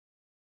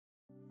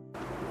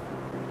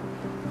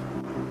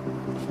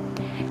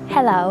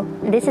Hello,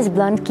 this is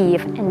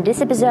BlondeKyiv, and this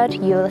episode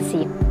you will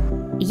see.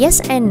 Yes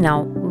and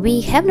no,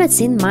 we have not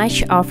seen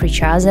much of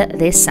each other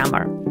this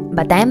summer,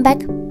 but I'm back.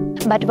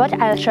 But what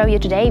I'll show you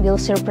today will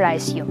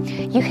surprise you.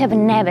 You have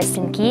never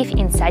seen Kyiv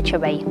in such a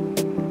way.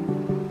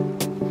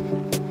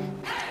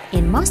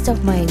 In most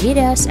of my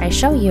videos I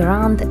show you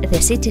around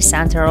the city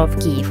center of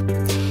Kyiv,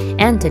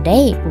 and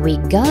today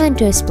we're going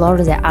to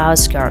explore the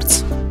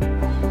outskirts.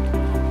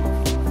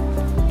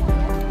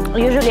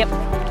 Usually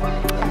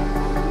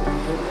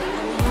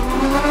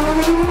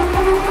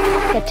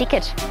a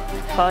ticket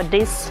for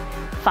this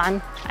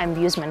fun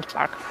amusement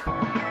park.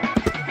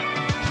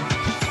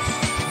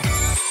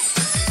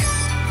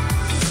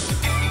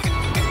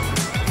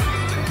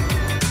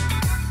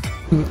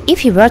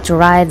 If you were to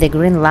ride the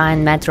Green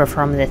Line metro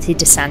from the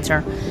city center,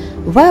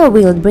 where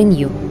will it bring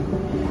you?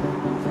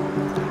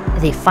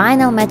 The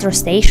final metro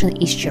station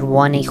is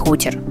Chervonyi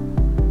Khutir.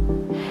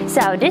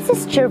 So this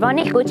is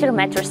Chervonyi Khutir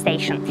metro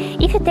station.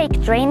 If you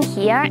take train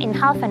here, in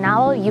half an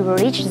hour you will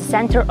reach the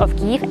center of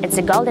Kyiv at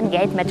the Golden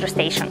Gate metro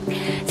station.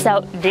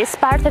 So this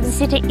part of the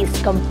city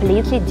is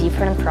completely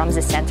different from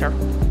the center.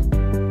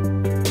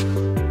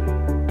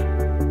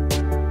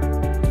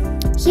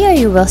 Here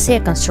you will see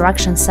a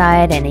construction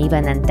site and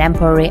even a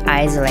temporary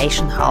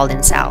isolation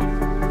holding cell.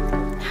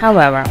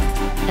 However,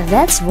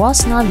 that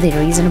was not the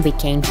reason we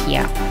came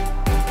here.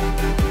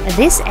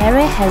 This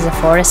area has a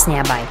forest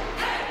nearby.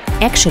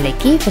 Actually,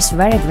 Kyiv is a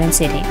very green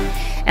city,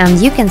 and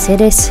you can see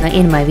this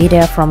in my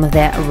video from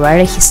the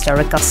very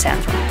historical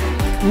center.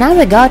 Now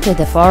we go to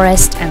the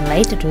forest and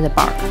later to the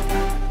park.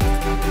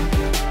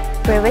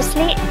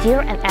 Previously, deer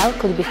and elk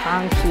could be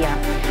found here.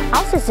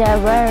 Also, there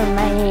were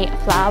many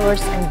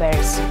flowers and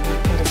berries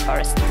in this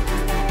forest.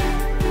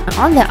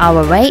 On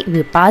our way,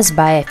 we pass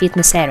by a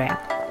fitness area.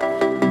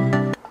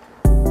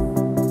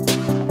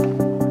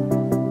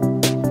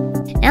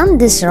 And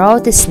this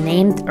road is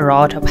named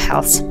Road of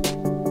Health.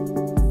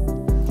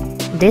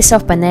 This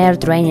open-air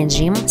training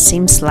gym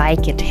seems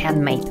like it's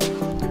handmade.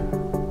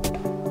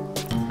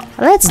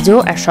 Let's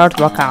do a short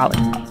workout.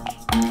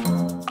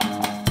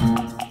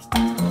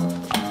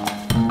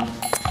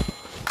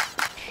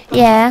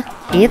 Yeah,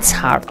 it's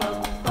hard.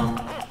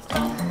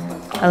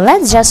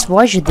 Let's just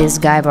watch this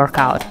guy work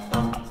out.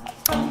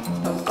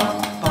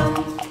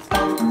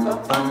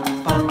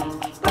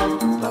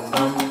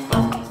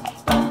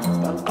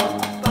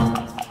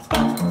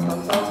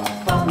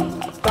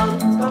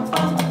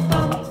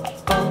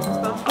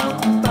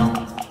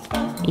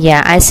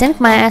 Yeah, I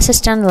think my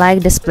assistant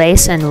liked this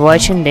place and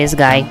watching this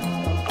guy.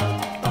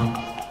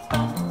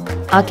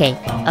 Okay,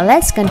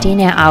 let's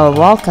continue our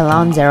walk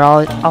along the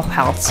road of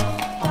health.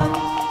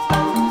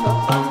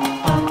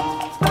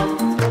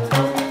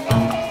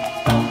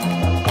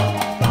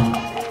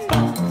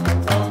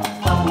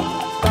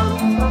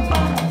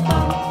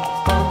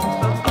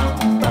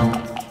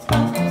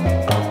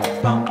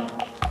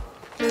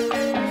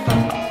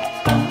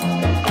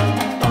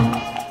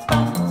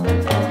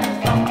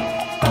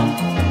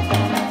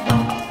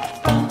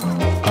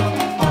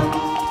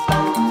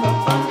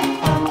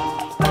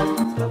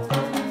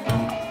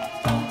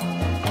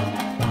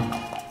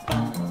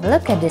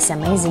 Look at this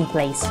amazing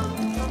place.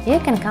 You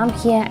can come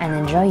here and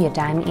enjoy your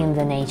time in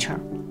the nature.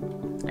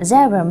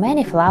 There were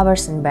many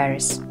flowers and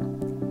berries,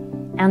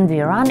 and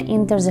we ran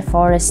into the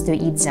forest to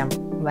eat them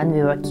when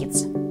we were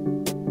kids.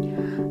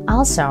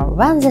 Also,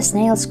 when the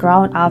snails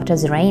crawled after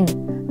the rain,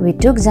 we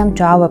took them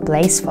to our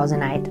place for the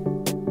night.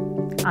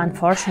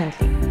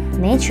 Unfortunately,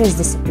 nature is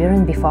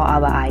disappearing before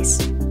our eyes.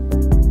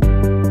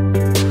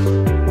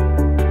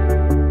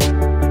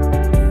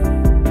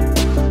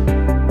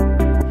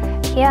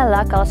 Here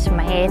locals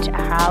made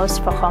a house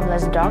for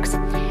homeless dogs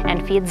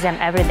and feed them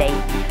every day,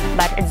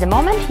 but at the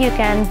moment you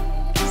can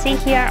see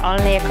here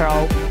only a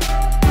crow.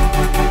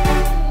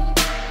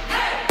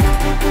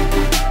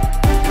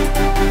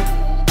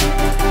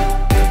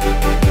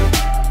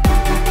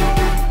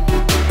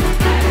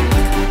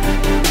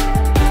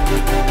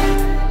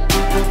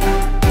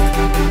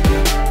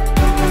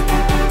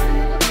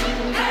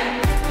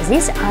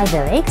 These are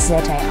the lakes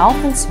that I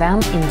often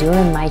swam in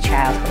during my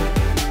childhood.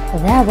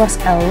 There was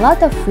a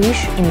lot of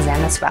fish in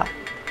them as well.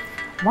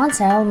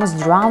 Once I almost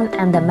drowned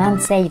and a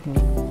man saved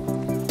me,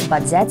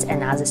 but that's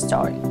another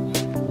story.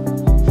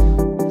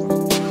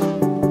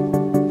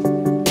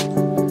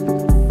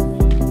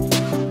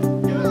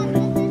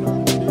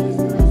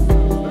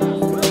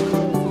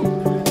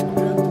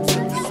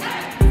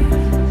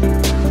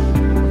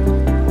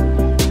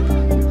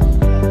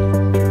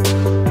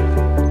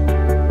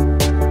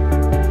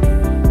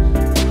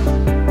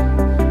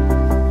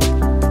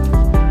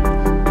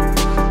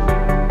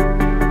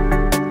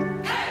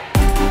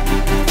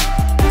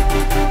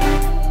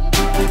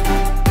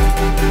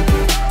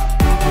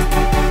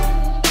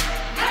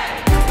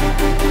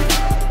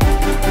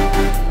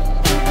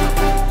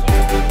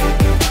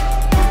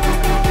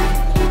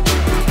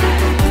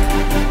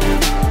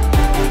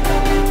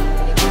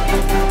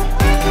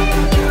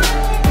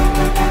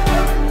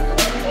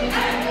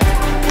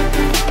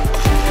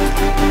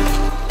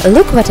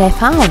 Look what I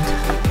found!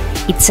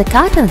 It's a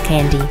cotton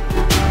candy.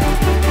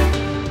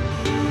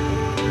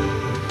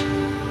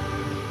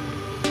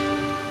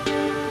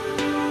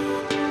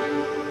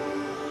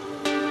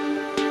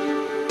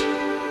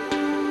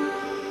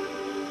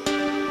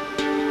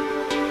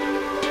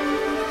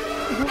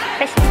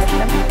 Спасибо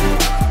большое.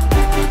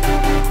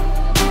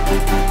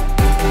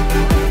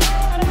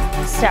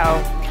 So,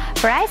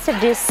 price of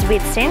these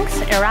sweet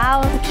things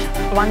around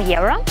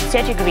 €1,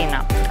 30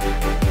 hryvnia.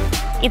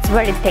 It's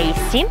very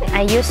tasty.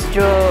 I used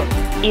to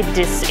eat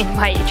this in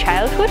my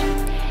childhood,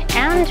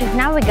 and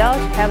now we go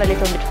to have a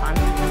little bit fun.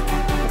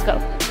 Let's go.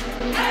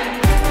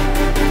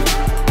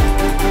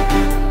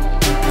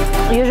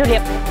 Usually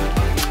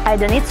I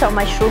don't eat so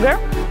much sugar,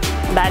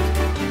 but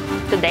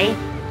today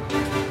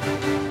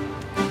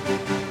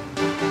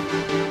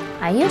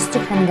I used to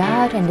hang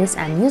out in this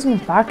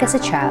amusement park as a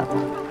child.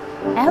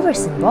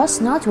 Everything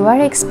was not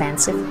very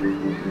expensive,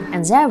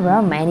 and there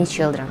were many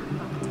children.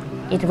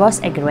 It was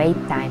a great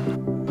time.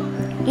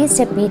 It's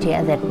a pity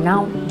that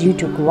now, due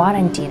to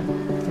quarantine,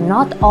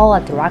 not all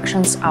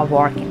attractions are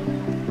working.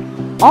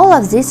 All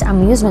of these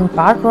amusement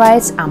park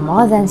rides are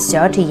more than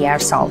 30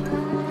 years old.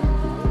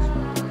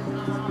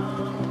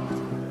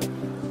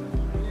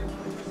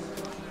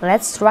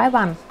 Let's try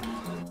one.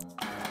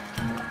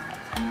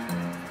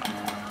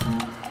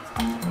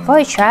 For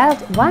a child,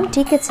 1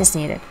 ticket is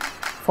needed.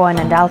 For an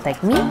adult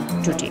like me,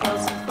 2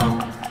 tickets.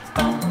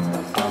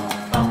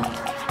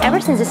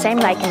 everything's the same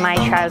like in my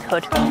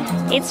childhood.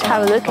 It's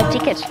how we look a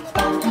ticket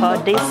for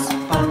this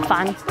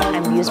fun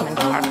amusement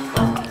park.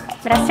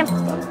 Здрасте.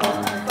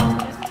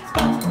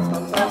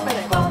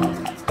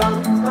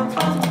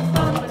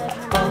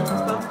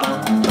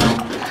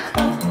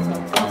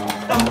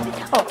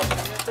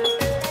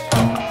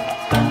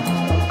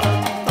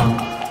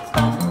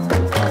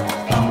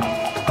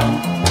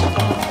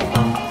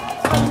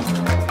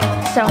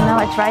 So now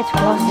I try to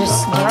close these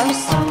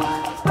doors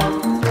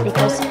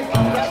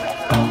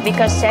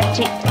because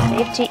safety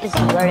is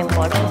very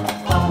important.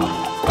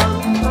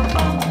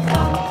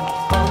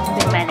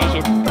 We manage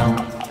it.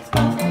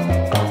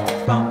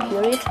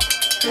 Hear it?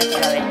 I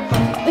love it.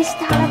 We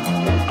start.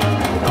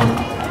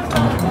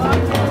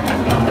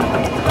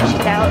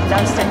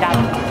 Don't stand up.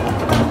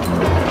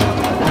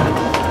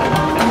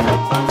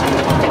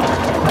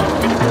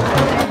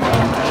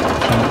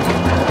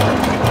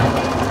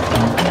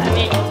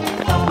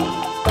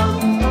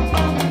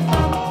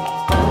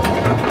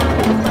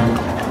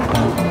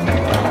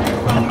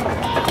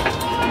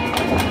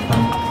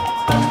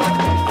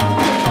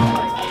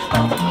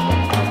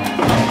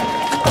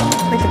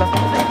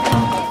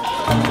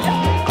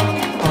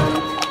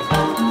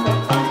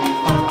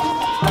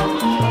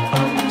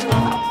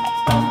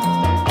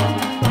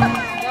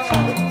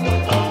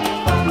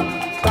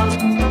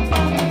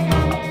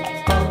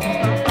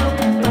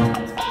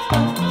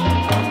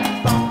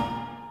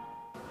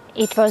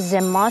 It was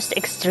the most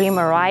extreme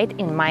ride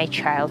in my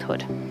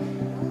childhood.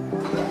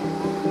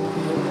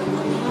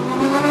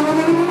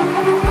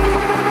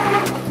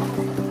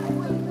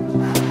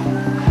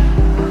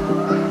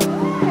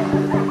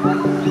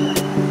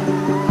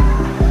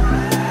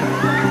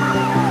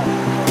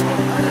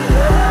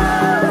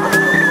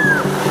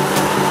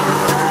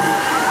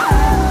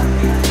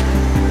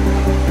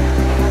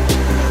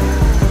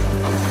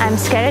 I'm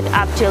scared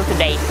up till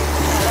today.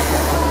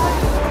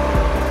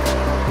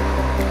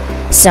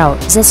 So,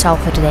 that's all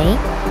for today.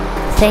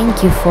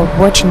 Thank you for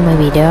watching my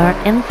video,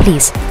 and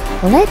please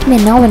let me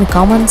know in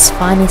comments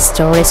funny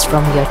stories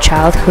from your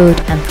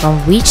childhood and from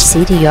which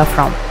city you are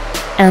from.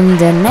 And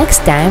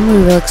next time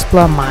we will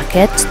explore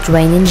market,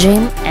 training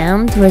gym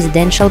and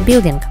residential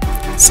building.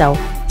 So,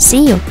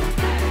 see you!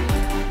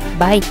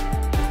 Bye!